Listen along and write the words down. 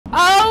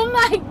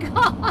my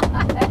God.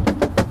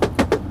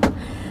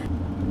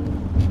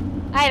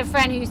 I had a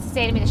friend who used to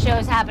say to me, the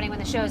show's happening when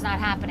the show's not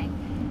happening.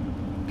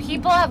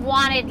 People have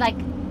wanted, like,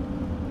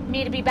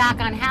 me to be back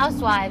on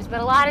Housewives, but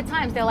a lot of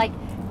times they're like,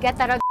 get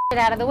that other shit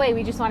out of the way.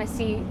 We just want to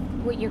see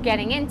what you're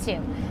getting into.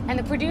 And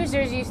the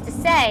producers used to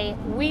say,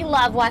 we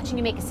love watching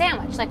you make a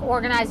sandwich, like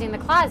organizing the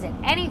closet,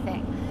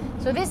 anything.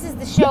 So this is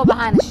the show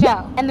behind the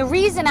show. And the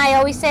reason I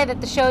always say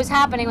that the show's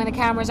happening when the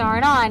cameras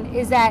aren't on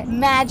is that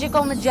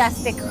magical,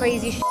 majestic,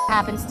 crazy shit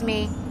happens to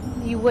me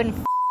you wouldn't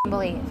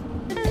believe.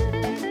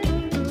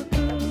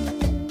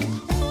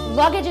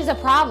 Luggage is a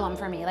problem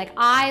for me. Like,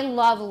 I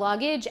love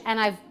luggage, and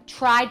I've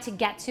tried to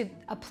get to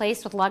a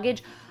place with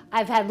luggage.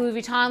 I've had Louis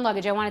Vuitton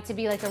luggage. I wanted to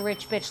be like a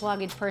rich bitch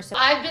luggage person.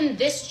 I've been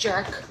this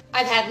jerk.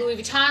 I've had Louis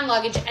Vuitton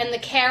luggage and the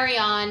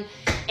carry-on,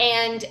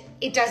 and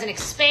it doesn't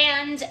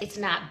expand. It's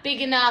not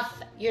big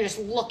enough. You're just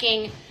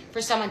looking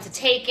for someone to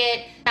take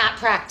it. Not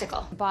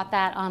practical. Bought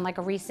that on like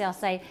a resale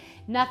site.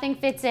 Nothing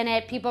fits in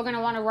it. People are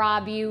gonna wanna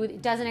rob you.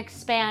 It doesn't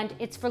expand.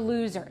 It's for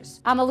losers.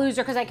 I'm a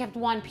loser because I kept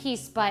one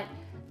piece, but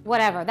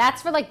whatever.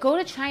 That's for like, go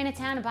to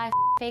Chinatown and buy a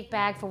fake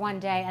bag for one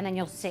day and then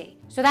you'll see.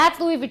 So that's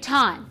Louis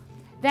Vuitton.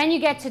 Then you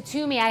get to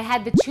Tumi. I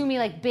had the Tumi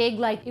like big,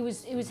 like it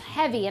was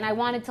heavy, and I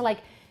wanted to like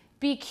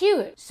be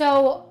cute.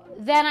 So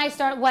then I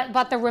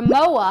bought the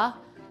Rimowa,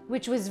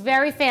 which was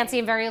very fancy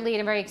and very elite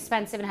and very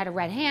expensive and had a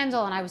red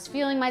handle, and I was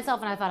feeling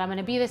myself and I thought I'm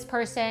gonna be this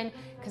person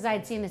because I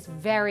had seen this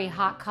very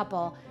hot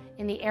couple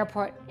in the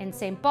airport in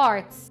St.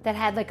 Bart's that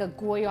had like a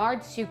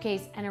Goyard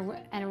suitcase and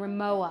a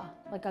Rimowa,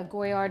 like a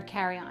Goyard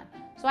carry-on.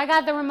 So I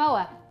got the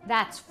Rimowa.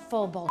 That's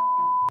full bull.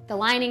 The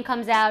lining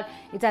comes out,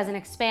 it doesn't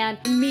expand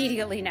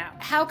immediately now.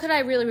 How could I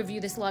really review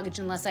this luggage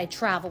unless I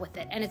travel with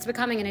it? And it's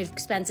becoming an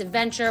expensive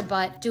venture,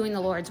 but doing the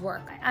Lord's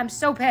work. I'm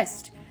so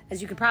pissed,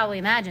 as you could probably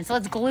imagine. So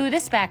let's glue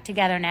this back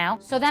together now.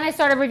 So then I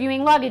started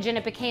reviewing luggage and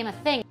it became a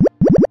thing.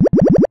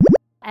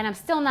 And I'm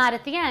still not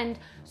at the end,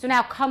 so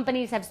now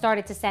companies have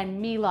started to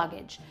send me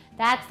luggage.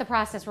 That's the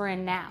process we're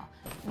in now.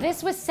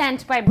 This was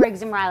sent by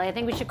Briggs & Riley. I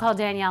think we should call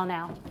Danielle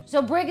now.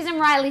 So Briggs &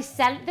 Riley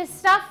sent this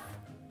stuff?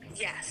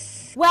 Yes.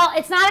 Well,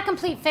 it's not a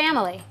complete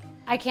family.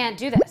 I can't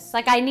do this.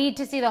 Like, I need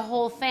to see the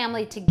whole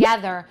family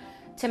together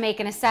to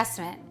make an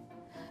assessment.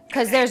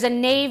 Because there's a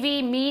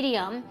navy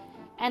medium,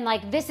 and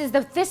like this is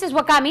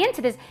what got me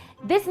into this.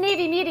 This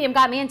navy medium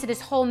got me into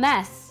this whole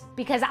mess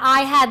because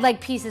I had like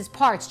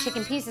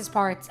chicken pieces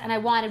parts, and I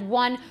wanted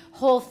one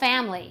whole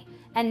family,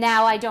 and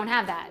now I don't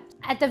have that.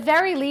 At the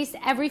very least,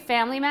 every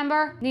family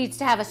member needs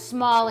to have a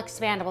small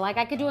expandable. Like,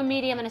 I could do a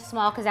medium and a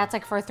small because that's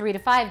like for a 3 to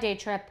 5 day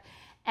trip.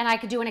 And I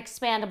could do an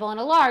expandable and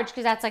a large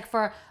because that's like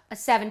for a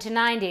 7 to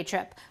 9 day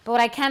trip. But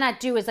what I cannot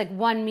do is like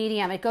one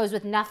medium. It goes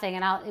with nothing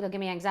and it'll give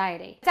me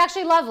anxiety. It's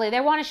actually lovely.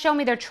 They want to show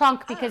me their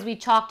trunk because we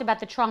talked about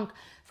the trunk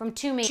from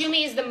Tumi.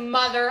 Tumi is the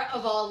mother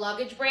of all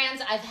luggage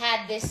brands. I've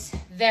had this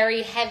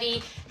very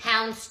heavy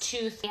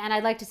houndstooth, and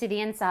I'd like to see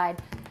the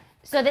inside.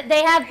 So that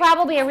they have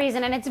probably a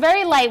reason, and it's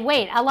very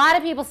lightweight. A lot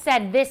of people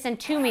said this and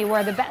Tumi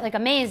were like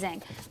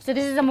amazing. So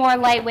this is a more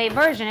lightweight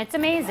version. It's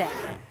amazing.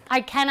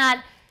 I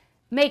cannot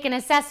make an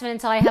assessment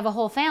until I have a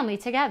whole family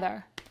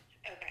together.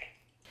 Okay.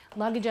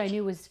 Luggage I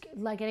knew was,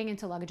 like getting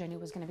into luggage I knew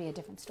was going to be a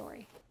different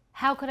story.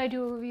 How could I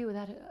do a review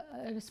without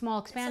a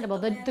small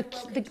expandable? The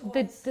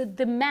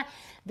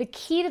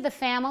key to the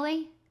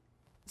family,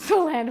 it's the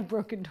land of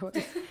broken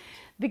toys.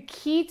 The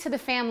key to the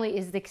family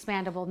is the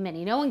expandable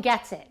mini. No one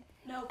gets it.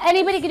 No,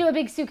 anybody can do a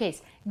big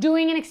suitcase.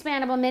 Doing an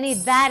expandable mini,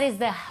 that is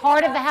the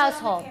heart of the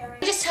household. Let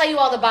me just tell you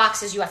all the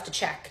boxes you have to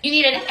check. You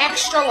need an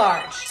extra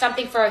large,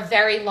 something for a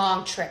very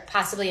long trip,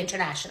 possibly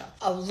international.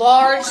 A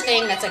large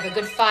thing that's like a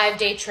good 5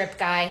 day trip,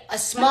 guy. A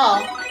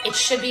small, it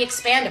should be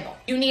expandable.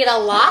 You need a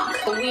lock,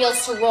 the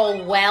wheels to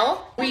roll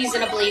well,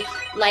 reasonably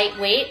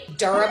lightweight,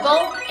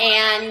 durable,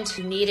 and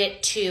you need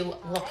it to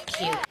look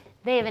cute.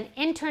 They have an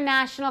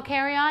international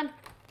carry-on,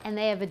 and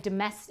they have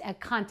a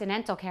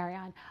continental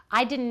carry-on.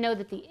 I didn't know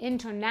that the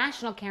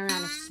international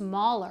carry-on is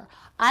smaller.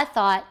 I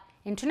thought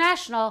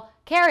international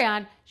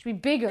carry-on should be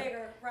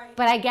bigger. Right.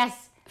 But I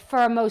guess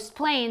for most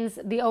planes,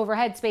 the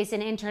overhead space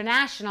in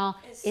international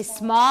is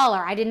smaller.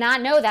 I did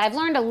not know that. I've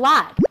learned a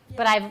lot,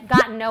 but I've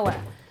gotten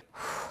nowhere.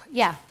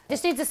 Yeah,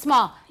 this needs a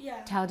small.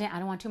 Yeah. Tell Dan, I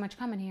don't want too much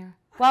coming here.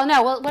 Well,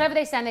 no, whatever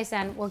they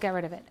send, we'll get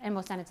rid of it. And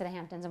we'll send it to the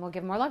Hamptons, and we'll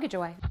give more luggage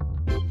away.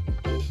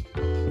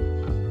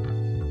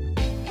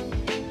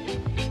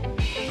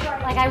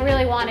 Like, I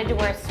really wanted to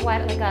wear a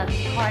sweat, like a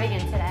cardigan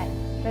today.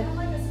 But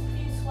like a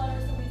few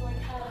sweaters that we've like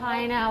had.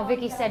 I know.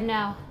 Vicky said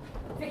no.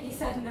 Vicky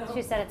said no.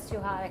 She said it's too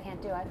hot. I can't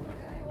do it.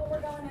 Okay, well,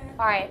 we're going in.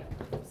 All right.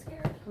 I'm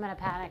scared. I'm gonna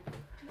panic.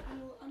 I'm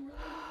really okay.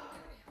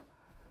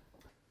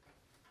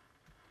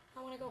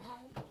 I want to go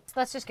home. So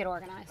let's just get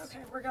organized. Okay,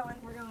 we're going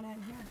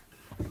in here.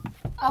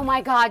 Oh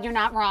my God, you're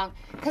not wrong.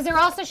 Because there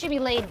also should be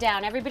laid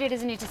down. Everybody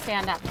doesn't need to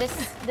stand up. This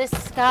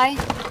guy.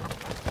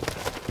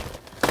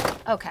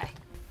 Okay.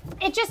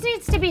 It just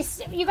needs to be,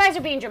 you guys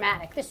are being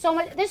dramatic. There's so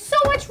much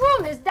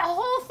room. There's the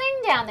whole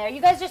thing down there. You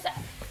guys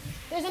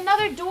there's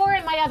another door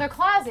in my other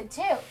closet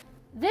too.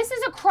 This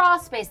is a crawl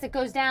space that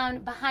goes down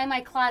behind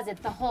my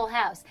closet, the whole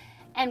house.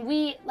 And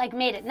we like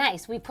made it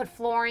nice. We put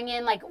flooring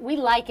in, like we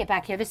like it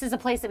back here. This is a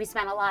place that we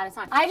spend a lot of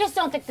time. I just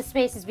don't think the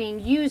space is being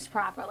used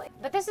properly.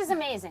 But this is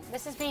amazing.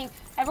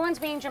 Everyone's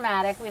being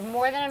dramatic. We have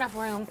more than enough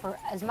room for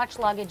as much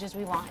luggage as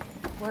we want.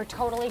 We're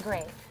totally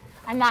great.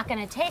 I'm not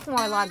gonna take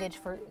more luggage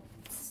for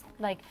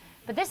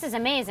but this is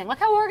amazing. Look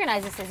how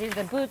organized this is. These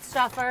are the boot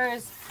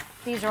stuffers.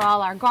 These are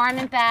all our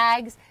garment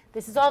bags.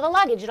 This is all the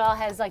luggage. It all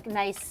has like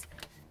nice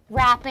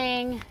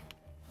wrapping.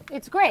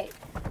 It's great.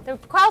 The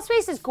crawl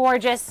space is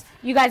gorgeous.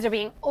 You guys are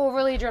being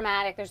overly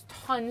dramatic. There's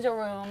tons of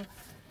room.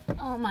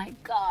 Oh my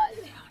God,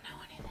 they don't know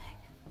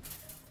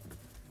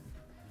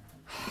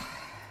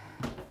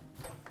anything.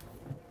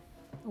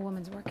 A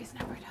woman's work is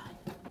never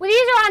done. Well, these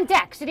are on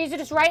deck, so these are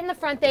just right in the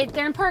front.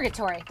 They're in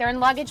purgatory. They're in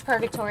luggage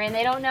purgatory, and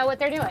they don't know what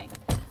they're doing.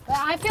 But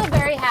I feel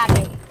very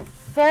happy.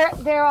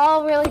 They're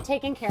all really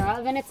taken care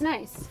of, and it's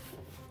nice.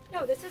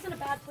 No, this isn't a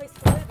bad place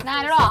to live.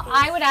 Not at all.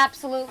 I would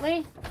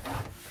absolutely.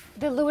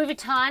 The Louis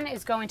Vuitton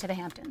is going to the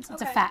Hamptons.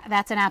 It's a fact.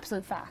 That's an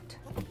absolute fact.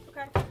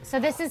 Okay. So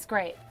this is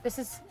great.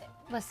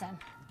 Listen.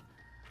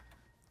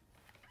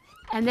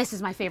 And this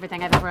is my favorite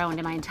thing I've ever owned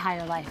in my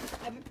entire life.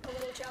 I'm a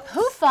little jealous.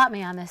 Who fought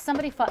me on this?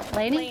 Somebody fought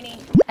Lainey? Lainey.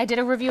 I did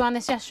a review on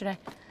this yesterday.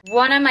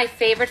 One of my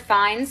favorite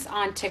finds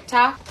on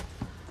TikTok.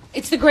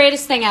 It's the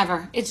greatest thing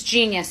ever. It's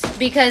genius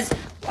because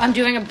I'm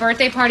doing a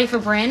birthday party for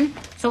Bryn.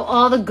 So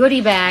all the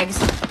goodie bags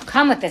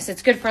come with this.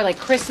 It's good for like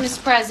Christmas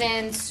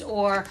presents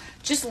or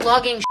just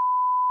lugging.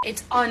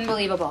 It's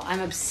unbelievable. I'm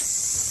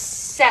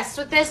obsessed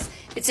with this.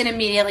 It's an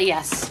immediately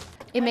yes.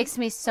 It makes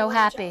me so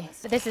happy.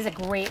 This is a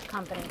great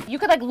company. You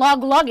could like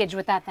lug luggage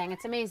with that thing.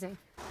 It's amazing.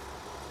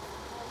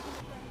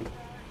 All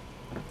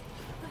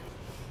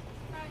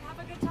right, have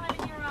a good time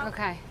in Europe.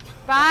 Okay.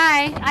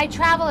 Bye. I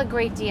travel a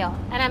great deal,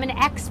 and I'm an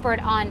expert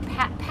on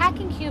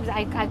packing cubes.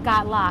 I've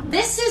got locked.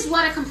 This is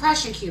what a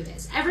compression cube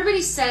is.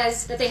 Everybody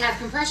says that they have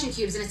compression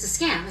cubes, and it's a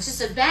scam. It's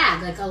just a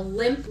bag, like a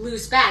limp,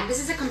 loose bag.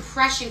 This is a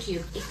compression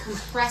cube. It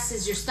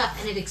compresses your stuff,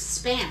 and it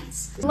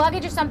expands.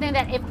 Luggage is something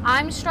that if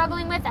I'm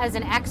struggling with as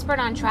an expert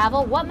on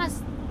travel, what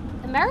must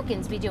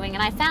Americans be doing?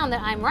 And I found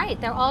that I'm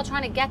right. They're all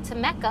trying to get to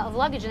Mecca of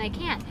luggage, and they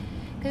can't.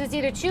 Because it's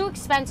either too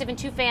expensive and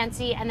too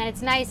fancy, and then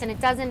it's nice, and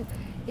it doesn't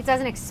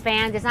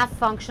expand, it's not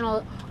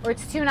functional, or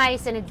it's too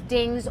nice and it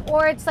dings,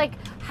 or it's like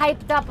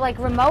hyped up like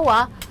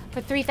Rimowa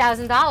for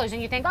 $3,000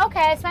 and you think,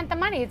 okay, I spent the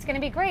money, it's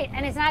gonna be great,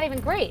 and it's not even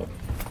great.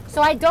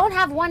 So I don't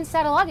have one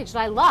set of luggage that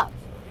I love.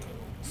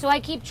 So I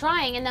keep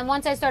trying, and then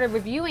once I started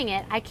reviewing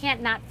it, I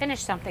can't not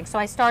finish something. So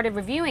I started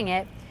reviewing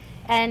it,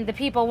 and the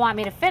people want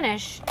me to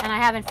finish, and I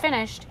haven't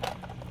finished,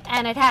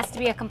 and it has to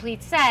be a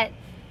complete set.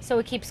 So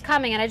it keeps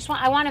coming, and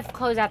I want to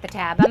close out the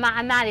tab.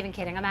 I'm not even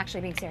kidding. I'm actually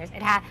being serious.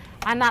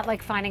 I'm not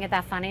like finding it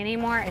that funny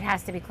anymore. It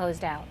has to be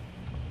closed out.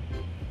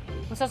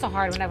 It's also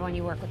hard when everyone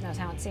you work with knows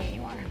how insane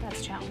you are.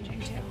 That's challenging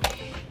too.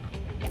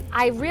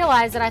 I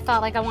realized that I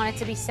thought like I wanted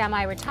to be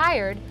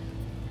semi-retired,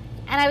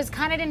 and I was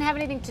kind of didn't have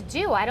anything to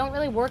do. I don't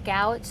really work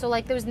out, so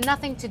like there was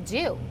nothing to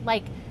do.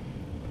 Like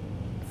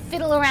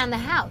fiddle around the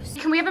house.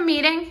 Can we have a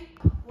meeting?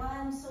 Why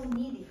I'm so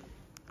needy?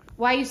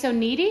 Why are you so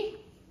needy?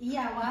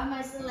 Yeah, why am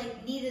I so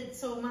like needed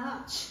so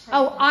much?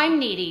 Oh, I'm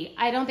needy.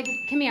 I don't think,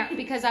 come here,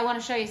 because I want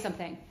to show you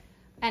something.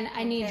 And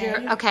I need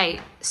your, okay,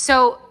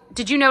 so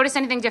did you notice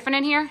anything different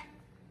in here?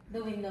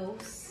 The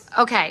windows.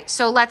 Okay,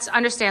 so let's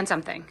understand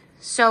something.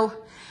 So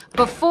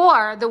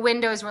before, the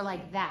windows were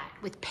like that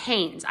with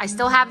panes. I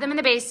still have them in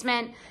the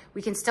basement.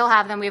 We can still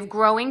have them. We have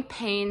growing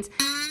panes.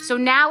 So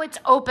now it's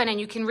open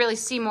and you can really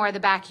see more of the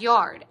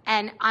backyard.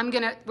 And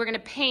we're gonna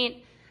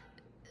paint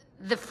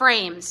the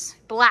frames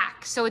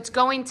black, so it's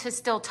going to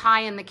still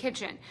tie in the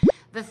kitchen.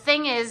 The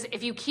thing is,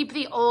 if you keep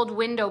the old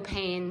window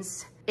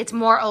panes, it's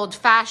more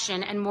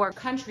old-fashioned and more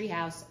country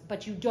house,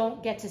 but you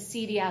don't get to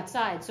see the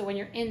outside. So when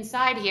you're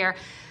inside here,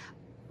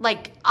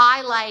 like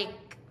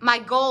my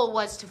goal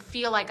was to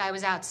feel like I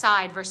was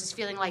outside versus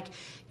feeling like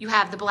you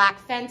have the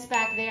black fence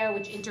back there,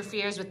 which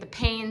interferes with the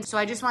panes. So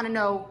I just want to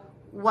know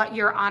what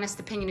your honest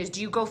opinion is. Do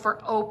you go for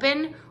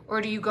open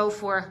or do you go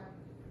for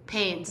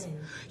panes? Open.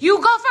 You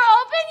go for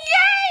open?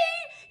 Yay!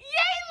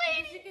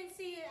 Yay, lady! You can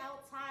see it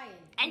outside.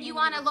 And you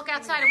want to look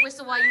outside and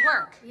whistle while you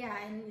work. Yeah,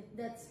 and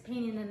that's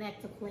pain in the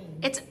neck to clean.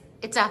 It's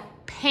a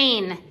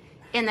pain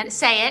in the,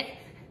 say it.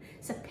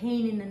 It's a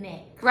pain in the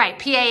neck. Right,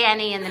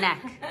 P-A-N-E in the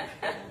neck.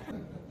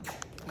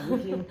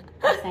 Thank you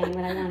for saying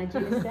what I wanted you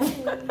to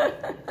say.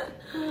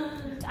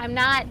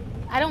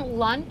 I don't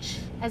lunch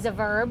as a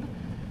verb.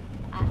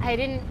 I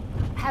didn't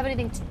have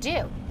anything to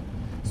do.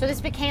 So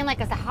this became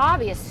like as a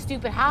hobby, a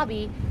stupid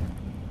hobby.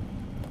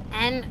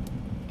 And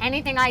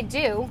anything I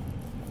do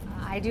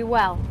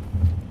well.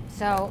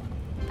 So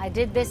I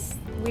did this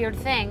weird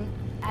thing.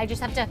 I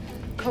just have to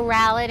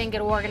corral it and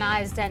get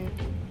organized and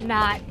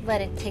not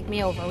let it take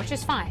me over, which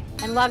is fine.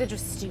 And luggage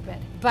was stupid.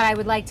 But I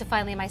would like to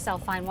finally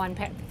myself find one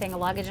thing of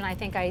luggage, and I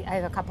think I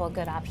have a couple of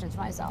good options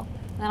for myself.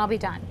 And then I'll be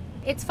done.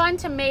 It's fun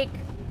to make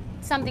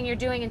something you're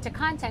doing into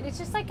content. It's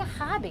just like a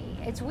hobby.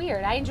 It's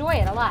weird. I enjoy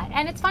it a lot.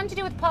 And it's fun to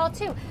do with Paul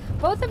too.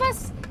 Both of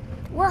us,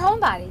 we're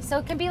homebodies. So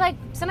it can be like,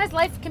 sometimes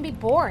life can be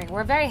boring.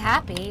 We're very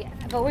happy,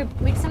 but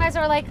we sometimes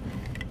are like,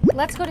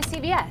 let's go to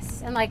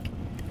CVS and like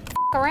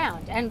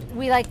around. And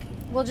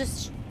we'll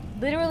just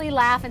literally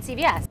laugh in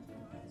CVS.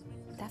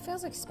 That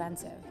feels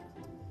expensive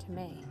to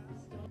me.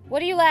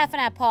 What are you laughing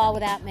at, Paul,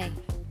 without me?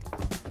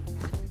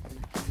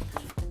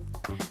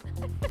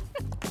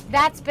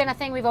 That's been a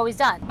thing we've always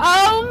done.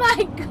 Oh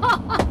my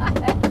God.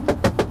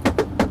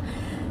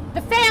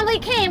 The family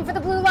came for the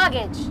blue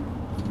luggage.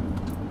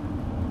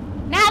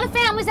 Now the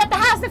family's at the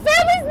house. The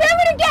family's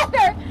never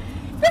together.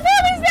 The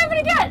family's never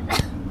together.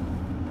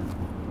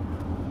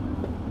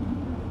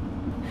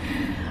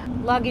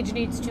 Luggage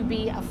needs to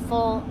be a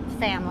full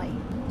family.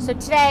 So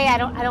today I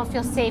don't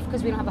feel safe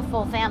because we don't have a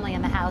full family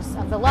in the house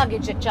of the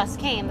luggage that just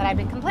came that I've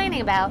been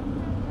complaining about.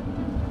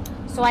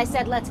 So I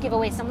said, let's give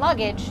away some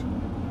luggage.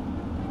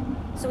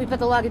 So we put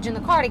the luggage in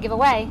the car to give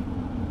away.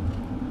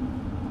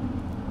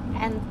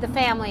 And the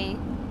family,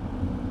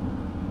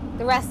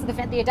 the rest of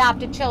the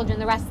adopted children,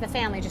 the rest of the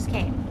family just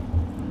came.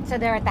 So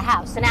they're at the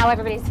house. So now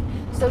everybody's,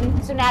 so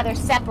now they're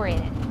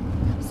separated.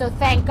 So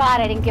thank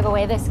God I didn't give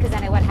away this, because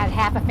then I would have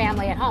had half a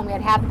family at home. We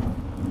had half,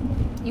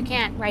 you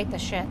can't write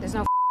this shit. There's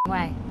no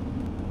way.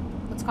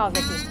 Let's call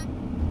Vicky.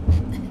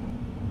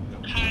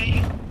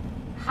 Hi.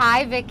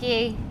 Hi,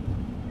 Vicky.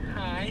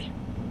 Hi.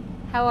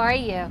 How are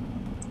you?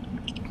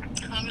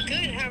 I'm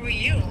good. How are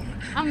you?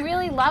 I'm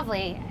really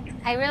lovely.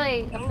 I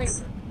really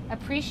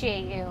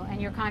appreciate you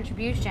and your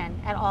contribution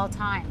at all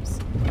times.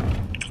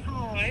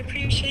 Oh, I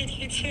appreciate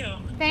you too.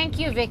 Thank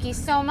you, Vicky,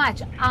 so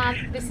much.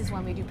 This is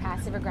when we do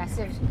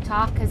passive-aggressive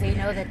talk, because they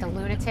know that the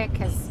lunatic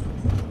has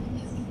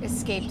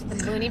escaped the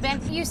loony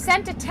bin. You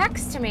sent a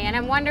text to me, and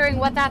I'm wondering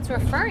what that's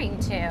referring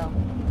to.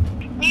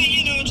 Well,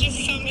 you know,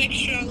 just some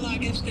extra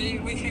luggage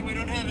that we think we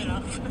don't have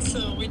enough,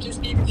 so we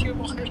just need a few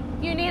more.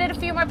 You needed a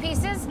few more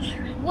pieces?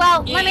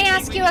 Well, let me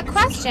ask you a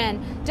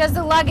question. Does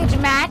the luggage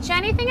match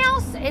anything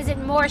else? Is it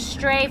more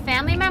stray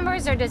family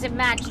members, or does it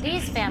match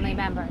these family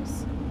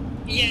members?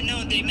 Yeah,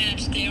 no, they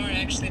match. They are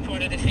actually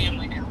part of the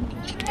family now.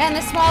 And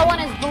the small one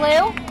is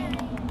blue?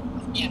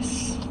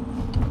 Yes.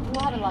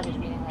 We'll have a luggage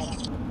meeting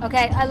later.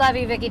 Okay, I love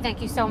you, Vicky.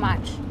 Thank you so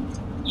much.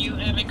 You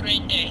have a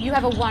great day. You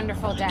have a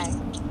wonderful day.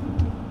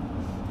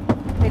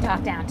 They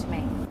talk down to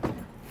me.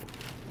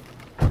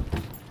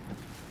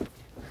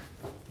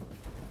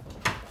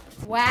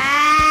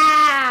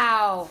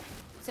 Wow!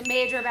 It's a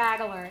major bag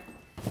alert.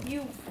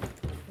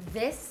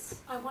 This?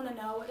 I want to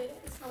know what it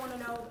is. I want to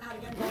know how to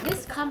get involved.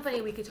 This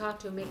company we could talk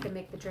to and make them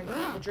make the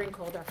drink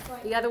holder.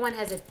 The other one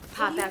has a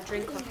pop-out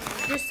drink holder.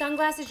 Your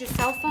sunglasses, your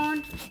cell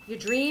phone, your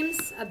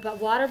dreams, a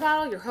water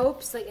bottle, your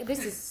hopes. Like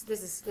this is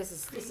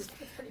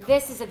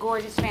a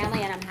gorgeous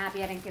family, and I'm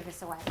happy I didn't give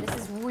this away. This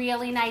is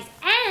really nice,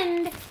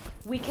 and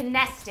we can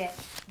nest it.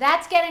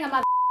 That's getting a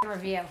mother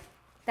review.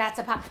 That's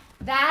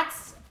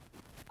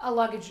a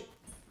luggage.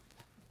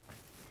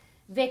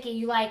 Vicky,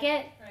 you like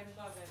it? I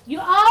love it. You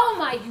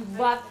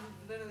love it.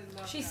 Literally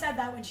love She it. said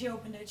that when she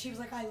opened it. She was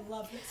like, I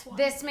love this one.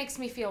 This makes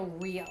me feel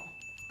real.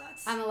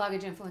 That's, I'm a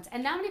luggage influencer.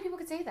 And not many people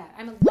could say that.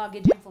 I'm a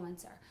luggage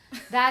influencer.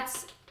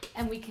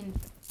 And we can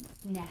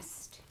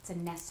nest. It's a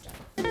nester.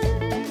 This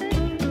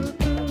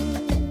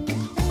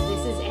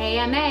is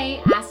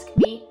AMA, Ask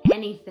Me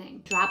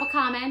Anything. Drop a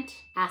comment,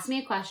 ask me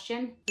a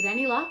question. With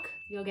any luck,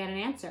 you'll get an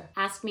answer.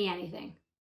 Ask me anything.